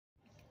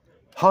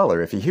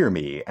Holler if you hear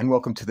me, and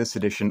welcome to this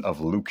edition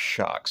of Luke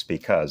Shocks,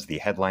 because the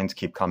headlines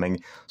keep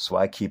coming, so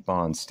I keep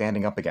on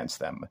standing up against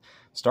them.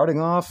 Starting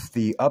off,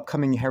 the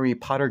upcoming Harry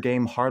Potter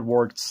game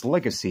Hogwarts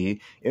Legacy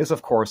is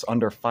of course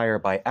under fire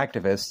by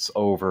activists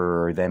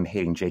over them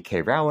hating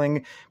J.K.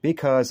 Rowling,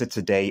 because it's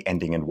a day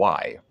ending in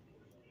Y.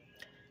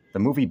 The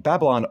movie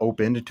Babylon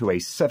opened to a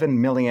 $7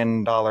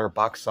 million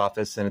box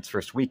office in its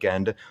first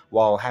weekend,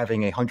 while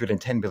having a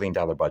 $110 million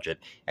budget.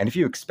 And if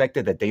you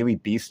expected the Daily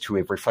Beast to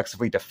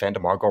reflexively defend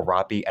Margot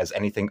Robbie as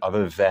anything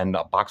other than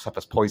box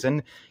office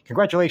poison,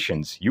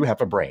 congratulations, you have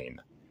a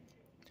brain.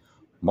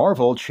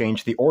 Marvel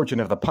changed the origin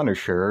of the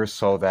Punisher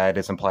so that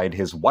it's implied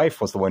his wife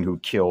was the one who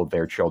killed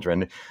their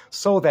children,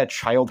 so that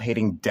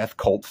child-hating death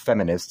cult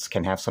feminists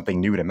can have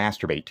something new to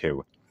masturbate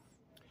to.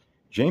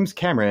 James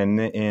Cameron,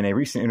 in a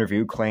recent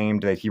interview,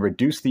 claimed that he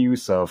reduced the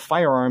use of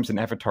firearms in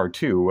Avatar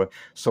 2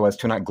 so as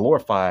to not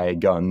glorify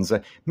guns,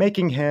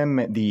 making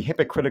him the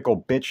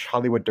hypocritical bitch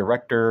Hollywood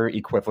director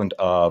equivalent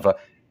of,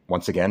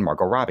 once again,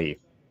 Margot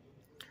Robbie.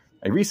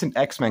 A recent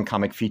X-Men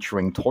comic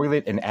featuring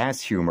toilet and ass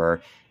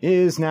humor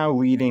is now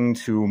leading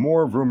to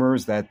more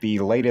rumors that the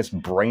latest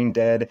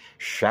brain-dead,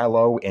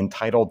 shallow,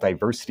 entitled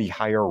diversity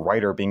hire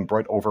writer being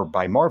brought over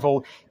by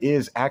Marvel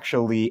is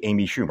actually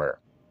Amy Schumer.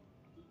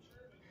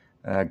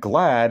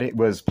 GLAAD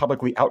was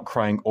publicly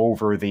outcrying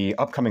over the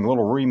upcoming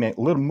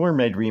Little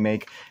Mermaid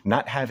remake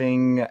not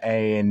having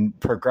a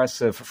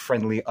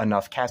progressive-friendly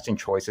enough casting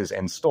choices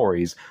and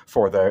stories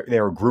for their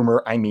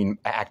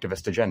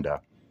activist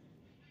agenda.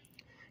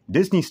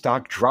 Disney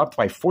stock dropped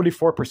by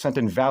 44%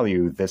 in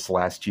value this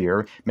last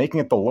year, making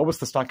it the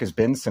lowest the stock has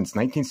been since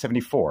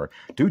 1974,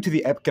 due to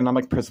the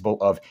economic principle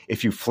of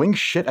if you fling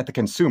shit at the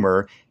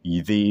consumer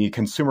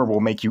will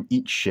make you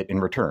eat shit in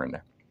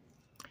return.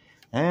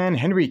 And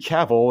Henry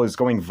Cavill is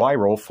going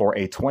viral for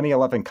a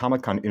 2011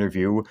 Comic-Con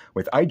interview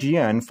with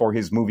IGN for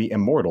his movie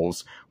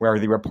Immortals, where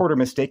the reporter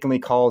mistakenly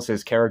calls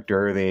his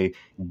character the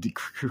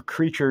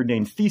creature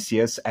named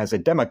Theseus as a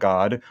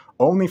demigod,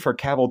 only for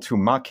Cavill to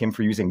mock him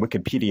for using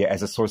Wikipedia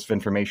as a source of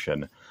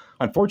information.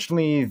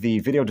 Unfortunately, the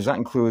video does not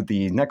include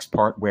the next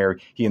part where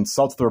he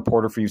insults the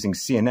reporter for using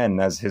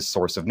CNN as his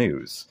source of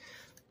news.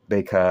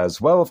 Because,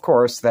 well, of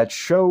course, that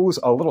shows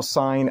a little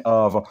sign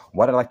of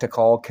what I like to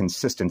call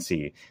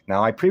consistency.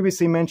 Now, I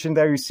previously mentioned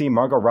there you see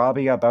Margot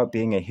Robbie about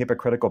being a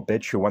hypocritical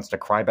bitch who wants to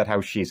cry about how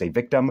she's a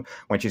victim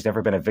when she's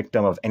never been a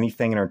victim of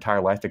anything in her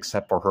entire life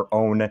except for her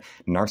own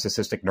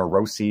narcissistic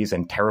neuroses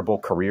and terrible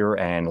career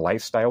and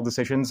lifestyle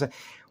decisions.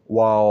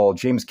 While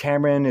James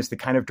Cameron is the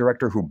kind of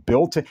director who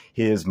built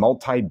his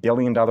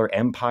multi-billion-dollar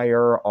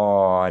empire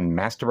on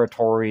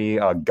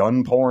masturbatory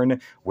gun porn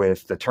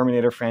with the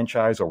Terminator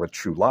franchise or with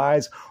True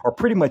Lies, or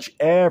pretty much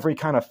every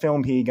kind of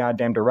film he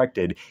goddamn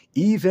directed,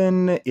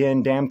 even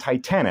in damn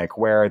Titanic,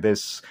 where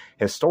this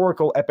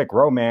historical epic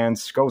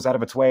romance goes out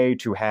of its way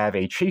to have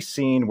a chase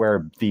scene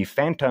where the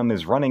Phantom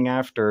is running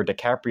after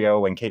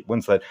DiCaprio and Kate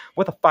Winslet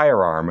with a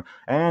firearm,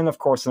 and of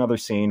course another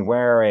scene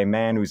where a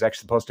man who's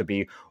actually supposed to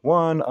be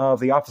one of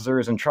the officers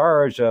in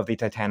charge of the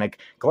Titanic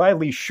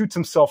gladly shoots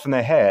himself in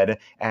the head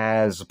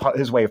as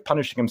his way of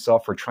punishing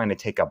himself for trying to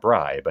take a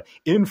bribe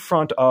in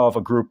front of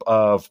a group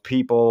of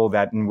people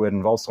that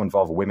would also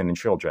involve women and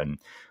children.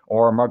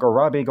 Or Margot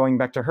Robbie, going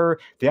back to her,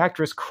 the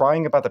actress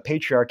crying about the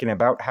patriarchy and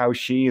about how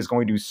she is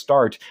going to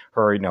start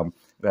her,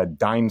 a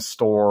dime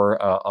store,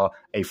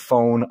 a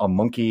phone, a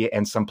monkey,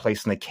 and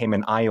someplace in the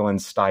Cayman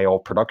Islands-style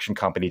production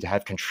company to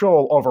have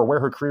control over where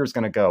her career is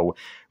going to go.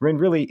 When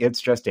really, it's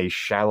just a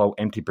shallow,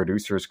 empty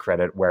producer's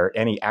credit where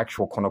any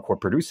actual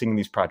quote-unquote producing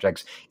these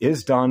projects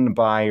is done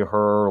by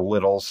her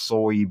little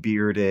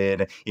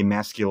soy-bearded,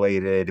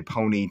 emasculated,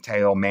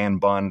 ponytail,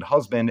 man-bunned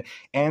husband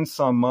and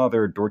some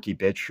other dorky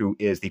bitch who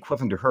is the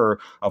equivalent to her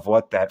of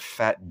what that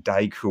fat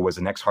dyke who was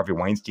an ex-Harvey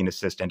Weinstein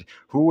assistant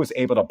who was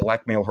able to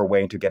blackmail her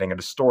way into getting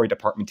a story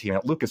department team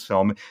at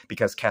Lucasfilm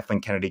because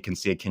Kathleen Kennedy can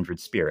see a kindred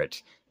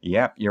spirit.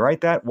 Yep, you're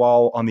right that.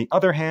 While on the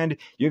other hand,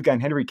 you've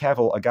got Henry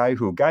Cavill, a guy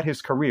who got his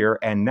career,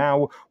 and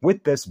now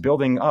with this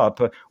building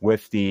up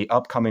with the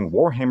upcoming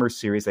Warhammer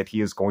series that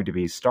he is going to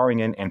be starring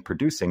in and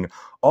producing,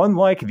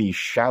 unlike the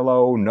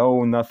shallow,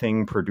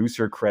 know-nothing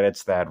producer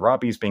credits that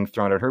Robbie's being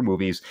thrown at her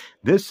movies,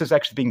 this is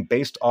actually being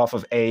based off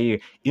of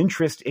a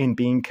interest in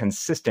being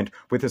consistent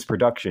with his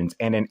productions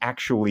and in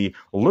actually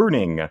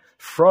learning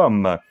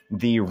from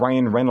the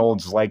Ryan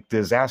Reynolds-like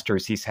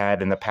disasters he's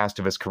had in the past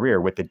of his career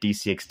with the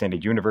DC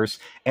Extended Universe,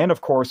 and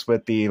of course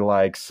with the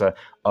likes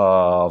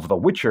of the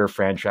Witcher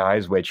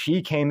franchise, which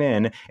he came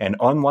in, and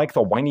unlike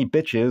the whiny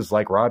bitches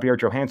like Robbie or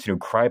Johansson who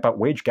cry about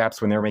wage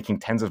gaps when they're making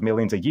tens of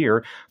millions a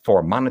year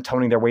for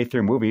monotoning their way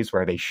through movies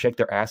where they shake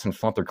their ass and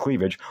flaunt their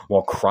cleavage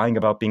while crying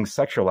about being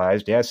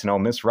sexualized. Yes,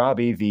 Miss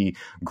Robbie, the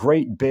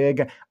great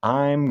big,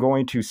 I'm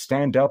going to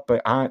stand up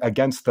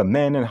against the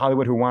men in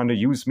Hollywood who want to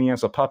use me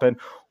as a puppet.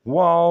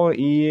 Well,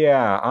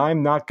 yeah,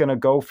 I'm not gonna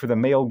go for the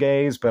male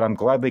gaze, but I'm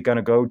gladly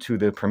gonna go to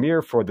the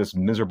premiere for this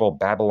miserable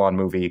Babylon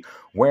movie,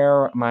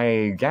 where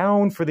my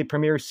gown for the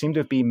premiere seemed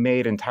to be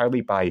made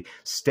entirely by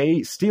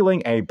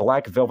stealing a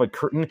black velvet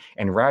curtain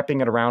and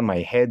wrapping it around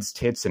my heads,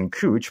 tits, and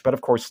cooch, but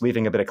of course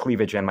leaving a bit of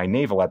cleavage and my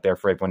navel out there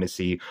for everyone to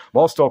see,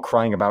 while still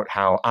crying about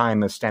how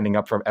I'm standing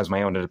up for as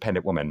my own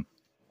independent woman.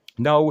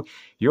 No,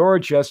 you're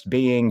just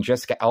being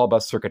Jessica Alba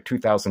circa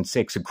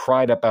 2006 who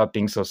cried about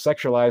being so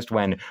sexualized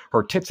when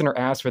her tits and her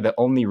ass were the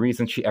only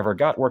reason she ever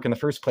got work in the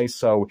first place,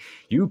 so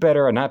you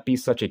better not be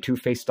such a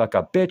two-faced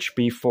stuck-up bitch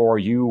before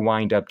you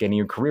wind up getting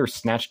your career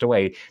snatched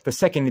away the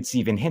second it's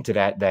even hinted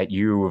at that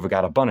you've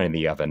got a bun in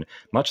the oven.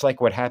 Much like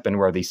what happened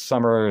where the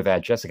summer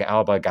that Jessica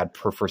Alba got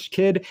her first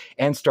kid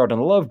and starred in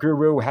Love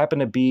Guru happened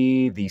to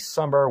be the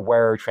summer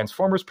where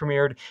Transformers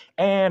premiered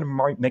and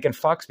Megan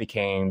Fox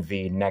became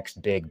the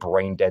next big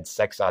brain-dead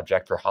sex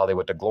object for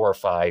Hollywood to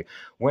glorify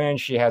when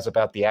she has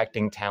about the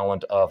acting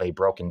talent of a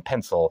broken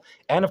pencil.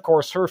 And of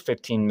course, her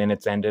 15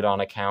 minutes ended on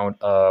account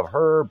of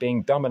her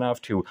being dumb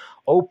enough to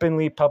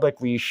openly,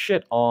 publicly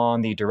shit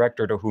on the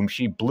director to whom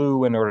she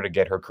blew in order to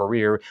get her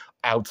career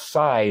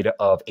outside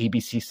of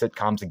ABC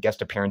sitcoms and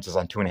guest appearances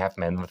on Two and a Half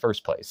Men in the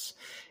first place.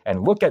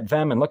 And look at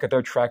them and look at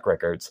their track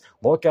records.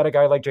 Look at a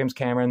guy like James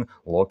Cameron.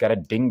 Look at a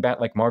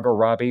dingbat like Margot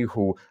Robbie,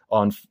 who,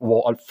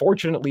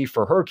 unfortunately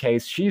for her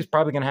case, she's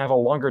probably going to have a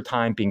longer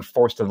time being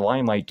forced in the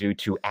limelight due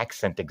to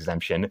accent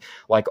exemption,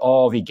 like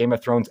all the Game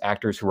of Thrones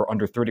actors who were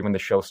under 30 when the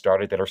show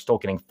started that are still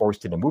getting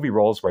forced into movie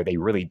roles where they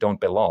really don't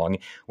belong,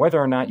 whether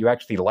or not you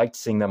actually liked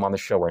seeing them on the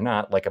show or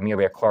not, like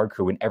Emilia Clarke,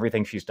 who in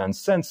everything she's done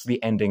since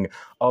the ending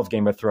of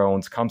Game of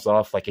Thrones comes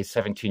off like a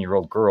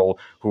 17-year-old girl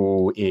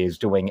who is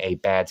doing a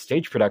bad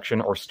stage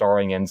production or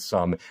starring in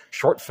some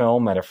short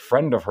film that a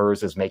friend of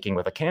hers is making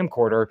with a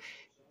camcorder.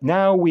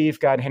 Now we've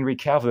got Henry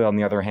Cavill, on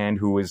the other hand,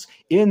 who is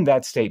in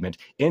that statement,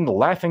 in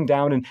laughing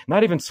down, and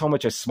not even so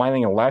much as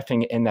smiling and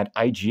laughing in that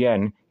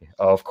IGN,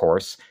 of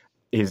course,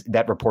 is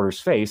that reporter's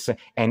face,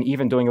 and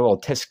even doing a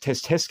little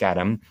tisk at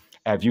him,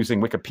 of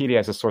using Wikipedia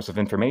as a source of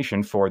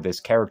information for this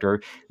character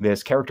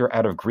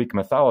out of Greek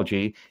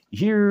mythology.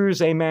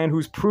 Here's a man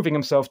who's proving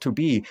himself to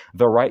be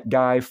the right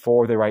guy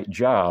for the right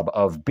job,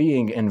 of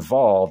being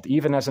involved,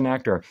 even as an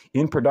actor,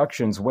 in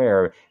productions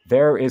where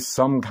there is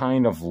some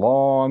kind of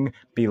long,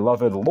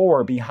 beloved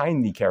lore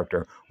behind the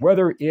character,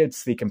 whether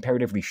it's the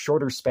comparatively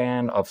shorter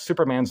span of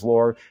Superman's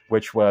lore,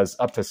 which was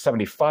up to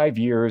 75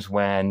 years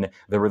when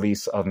the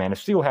release of Man of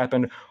Steel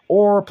happened,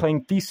 or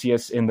playing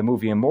Theseus in the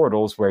movie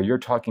Immortals, where you're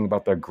talking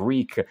about the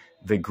Greeks,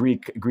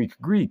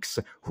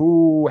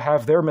 who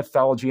have their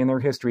mythology and their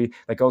history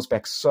that goes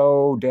back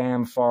so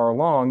damn far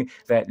along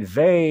that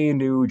they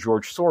knew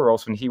George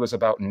Soros when he was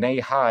about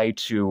knee-high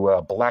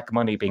to black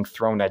money being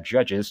thrown at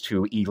judges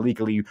to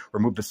illegally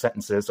remove the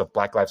sentences of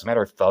Black Lives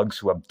Matter thugs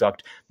who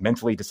abduct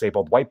mentally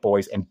disabled white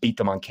boys and beat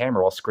them on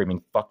camera while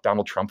screaming, "Fuck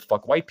Donald Trump,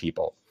 fuck white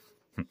people."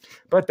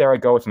 But there I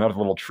go with another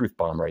little truth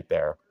bomb right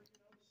there.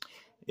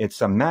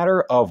 It's a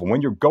matter of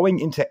when you're going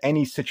into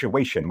any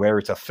situation, whether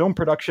it's a film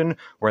production,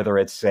 whether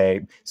it's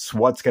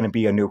what's going to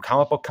be a new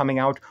comic book coming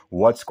out,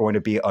 what's going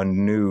to be a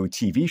new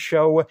TV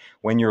show,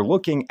 when you're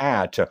looking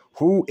at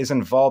who is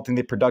involved in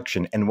the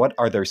production and what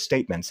are their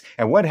statements,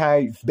 and what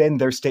have been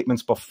their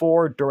statements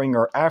before, during,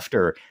 or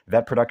after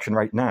that production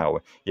right now.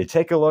 You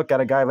take a look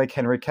at a guy like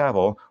Henry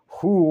Cavill,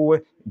 who,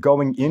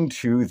 going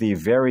into the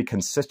very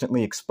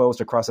consistently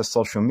exposed across the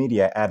social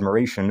media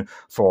admiration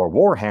for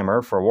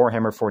Warhammer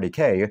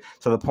 40K,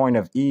 to the point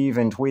of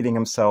even tweeting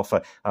himself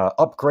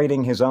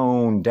upgrading his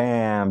own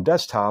damn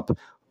desktop.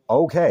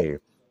 Okay,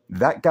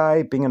 that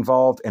guy being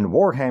involved in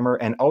Warhammer,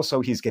 and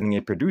also he's getting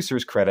a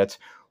producer's credit.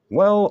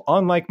 Well,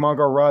 unlike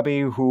Margot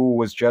Robbie, who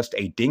was just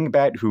a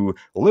dingbat who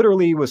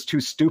literally was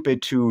too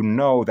stupid to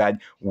know that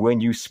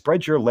when you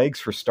spread your legs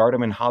for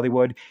stardom in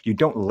Hollywood, you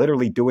don't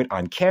literally do it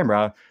on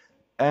camera.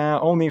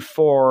 Only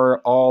for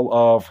all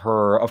of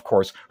her, of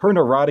course, her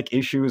neurotic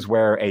issues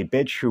where a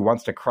bitch who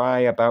wants to cry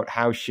about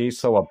how she's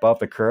so above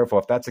the curve.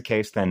 Well, if that's the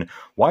case, then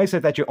why is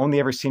it that you only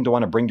ever seem to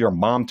want to bring your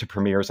mom to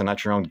premieres and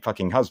not your own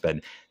fucking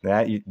husband?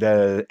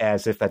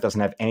 As if that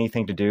doesn't have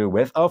anything to do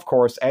with, of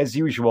course, as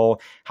usual,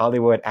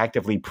 Hollywood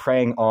actively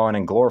preying on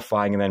and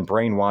glorifying and then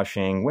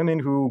brainwashing women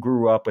who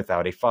grew up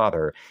without a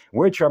father,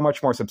 which are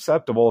much more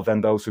susceptible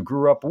than those who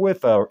grew up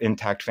with an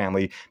intact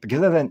family, because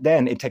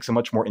then it takes a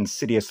much more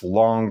insidious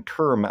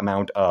long-term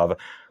amount of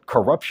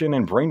corruption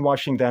and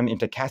brainwashing them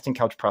into casting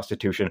couch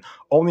prostitution,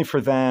 only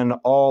for then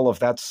all of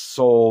that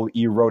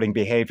soul-eroding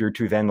behavior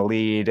to then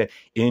lead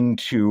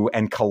into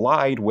and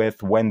collide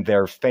with, when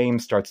their fame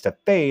starts to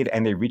fade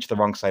and they reach the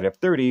wrong side of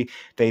 30,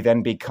 they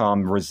then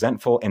become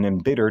resentful and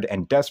embittered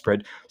and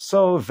desperate,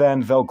 so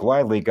then they'll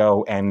gladly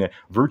go and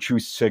virtue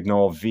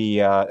signal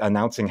via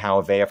announcing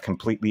how they have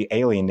completely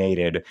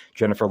alienated,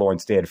 Jennifer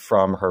Lawrence did,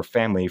 from her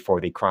family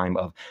for the crime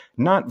of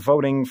not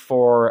voting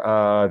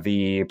for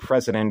the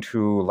president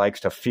who likes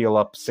to fear feel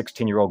up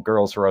 16-year-old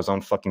girls for his own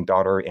fucking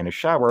daughter in a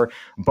shower,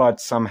 but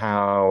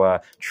somehow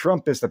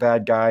Trump is the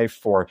bad guy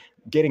for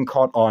getting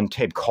caught on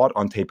tape,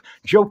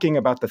 joking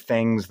about the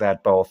things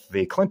that both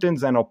the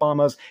Clintons and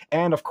Obamas,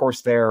 and of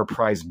course their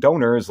prize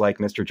donors like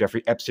Mr.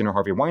 Jeffrey Epstein or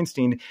Harvey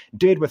Weinstein,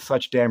 did with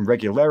such damn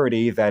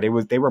regularity that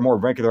they were more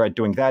regular at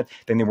doing that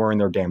than they were in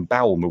their damn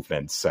bowel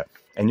movements.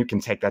 And you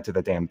can take that to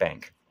the damn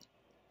bank.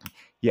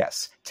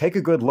 Yes, take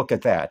a good look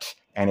at that.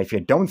 And if you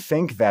don't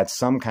think that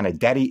some kind of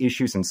daddy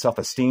issues and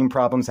self-esteem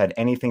problems had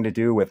anything to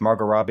do with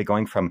Margot Robbie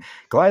going from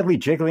gladly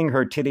jiggling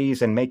her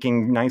titties and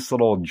making nice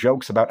little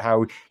jokes about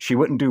how she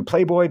wouldn't do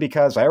Playboy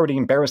because I already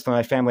embarrassed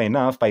my family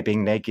enough by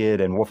being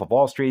naked in Wolf of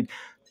Wall Street,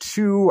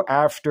 to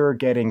after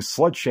getting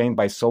slut-shamed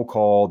by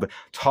so-called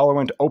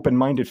tolerant,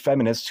 open-minded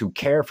feminists who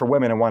care for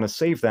women and want to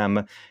save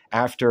them,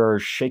 after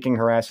shaking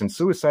her ass in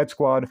Suicide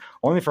Squad,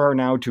 only for her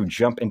now to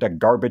jump into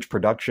garbage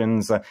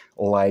productions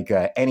like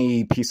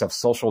any piece of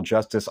social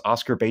justice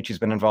Oscar bait she's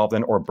been involved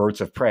in, or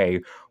Birds of Prey,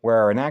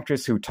 where an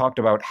actress who talked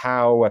about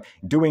how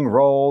doing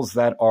roles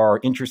that are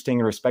interesting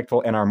and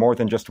respectful and are more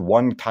than just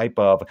one type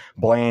of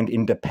bland,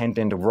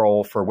 independent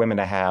role for women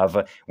to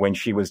have when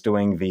she was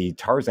doing the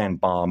Tarzan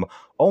bomb,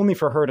 only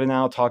for her to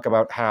now talk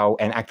about how,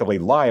 and actively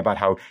lie about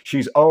how,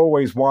 she's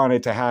always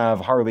wanted to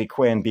have Harley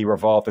Quinn be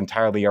revolved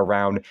entirely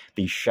around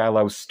the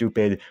shallow,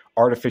 stupid,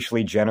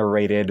 artificially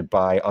generated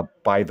by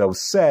those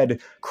said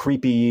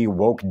creepy,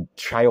 woke,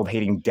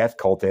 child-hating death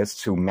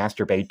cultists who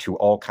masturbate to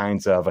all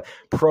kinds of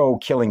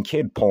pro-killing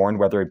kid porn,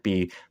 whether it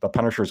be the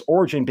Punisher's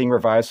origin being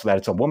revised so that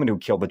it's a woman who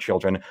killed the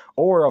children,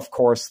 or, of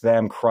course,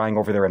 them crying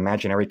over their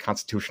imaginary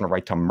constitutional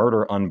right to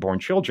murder unborn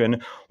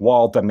children,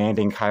 while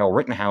demanding Kyle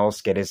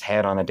Rittenhouse get his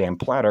head on a damn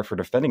platter for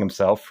defending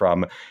himself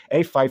from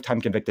a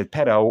 5-time convicted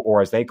pedo,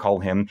 or as they call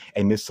him,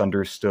 a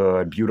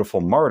misunderstood,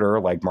 beautiful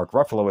martyr, like Mark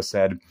Ruffalo has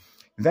said.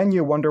 Then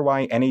you wonder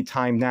why any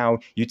time now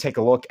you take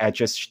a look at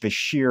just the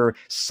sheer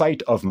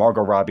sight of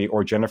Margot Robbie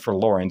or Jennifer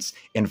Lawrence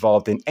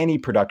involved in any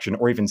production,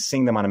 or even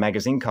seeing them on a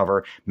magazine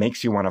cover,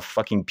 makes you want to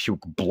fucking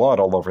puke blood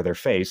all over their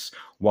face.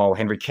 While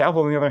Henry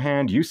Cavill, on the other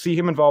hand, you see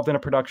him involved in a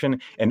production,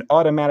 and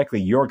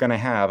automatically you're going to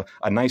have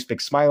a nice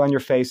big smile on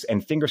your face,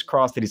 and fingers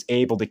crossed that he's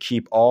able to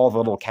keep all the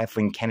little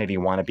Kathleen Kennedy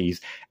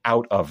wannabes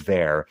out of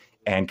there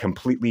and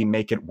completely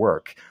make it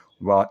work.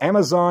 While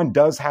Amazon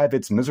does have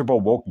its miserable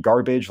woke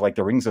garbage like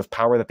the Rings of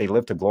Power that they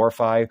live to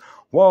glorify,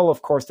 well,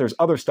 of course, there's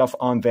other stuff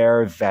on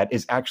there that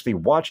is actually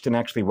watched and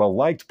actually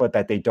well-liked, but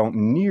that they don't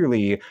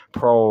nearly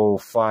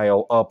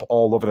profile up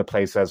all over the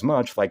place as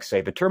much, like,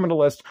 say, The Terminal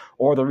List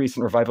or the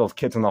recent revival of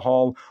Kids in the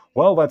Hall.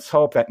 Well, let's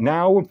hope that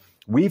now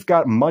we've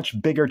got much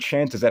bigger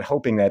chances at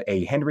hoping that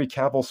a Henry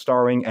Cavill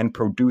starring and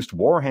produced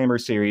Warhammer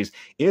series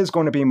is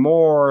going to be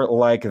more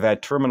like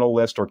that Terminal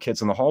List or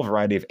Kids in the Hall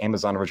variety of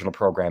Amazon original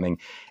programming,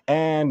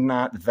 and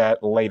not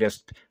that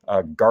latest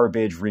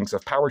garbage Rings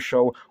of Power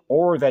show,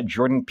 or that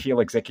Jordan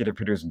Peele executive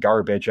produced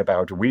garbage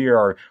about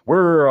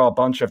we're a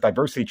bunch of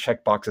diversity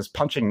checkboxes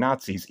punching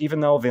Nazis,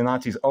 even though the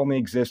Nazis only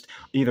exist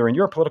either in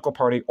your political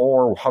party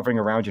or hovering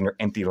around in your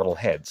empty little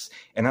heads.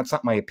 And that's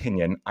not my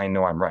opinion. I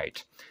know I'm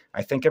right.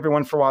 I thank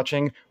everyone for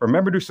watching.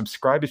 Remember to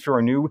subscribe if you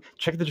are new.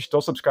 Check that you're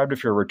still subscribed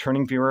if you're a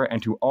returning viewer.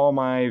 And to all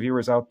my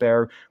viewers out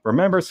there,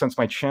 remember, since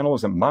my channel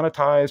isn't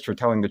monetized for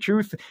telling the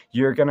truth,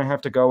 you're going to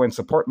have to go and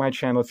support my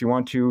channel if you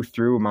want to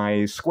through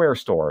my Square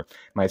store.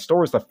 My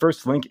store is the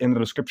first link in the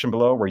description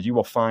below, where you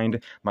will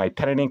find my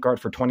pen and ink art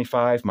for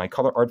 $25, my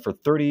color art for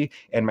 $30,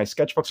 and my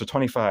sketchbooks for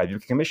 $25. You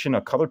can commission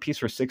a color piece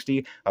for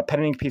 $60, a pen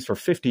and ink piece for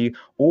 $50,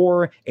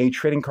 or a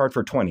trading card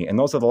for $20. And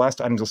those are the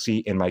last items you'll see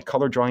in my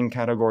color drawing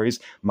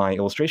categories, my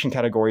illustration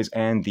categories,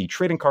 and the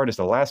trading card is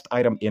the last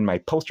item in my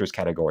posters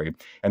category.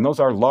 And those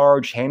are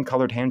large,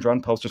 hand-colored,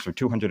 hand-drawn posters for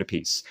 $200 a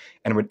piece.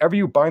 And whatever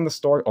you buy in the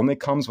store only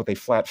comes with a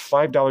flat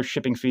 $5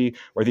 shipping fee,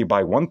 whether you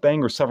buy one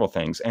thing or several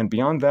things. And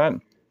beyond that,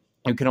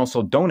 you can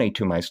also donate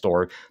to my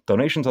store.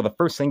 Donations are the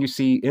first thing you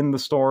see in the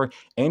store.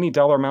 Any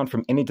dollar amount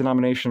from any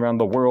denomination around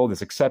the world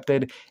is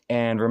accepted.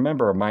 And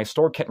remember, my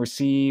store can't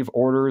receive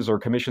orders or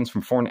commissions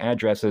from foreign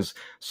addresses.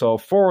 So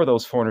for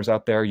those foreigners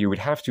out there, you would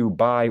have to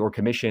buy or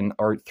commission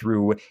art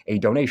through a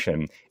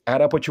donation.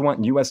 Add up what you want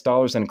in US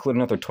dollars and include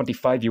another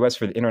 $25 US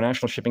for the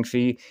international shipping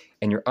fee,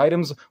 and your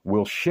items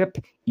will ship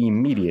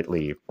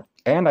immediately.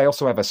 And I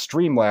also have a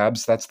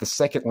Streamlabs. That's the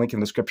second link in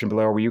the description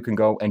below, where you can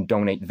go and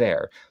donate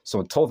there. So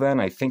until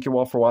then, I thank you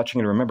all for watching,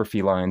 and remember,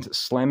 felines,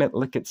 slam it,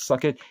 lick it,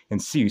 suck it, and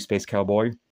see you, Space Cowboy.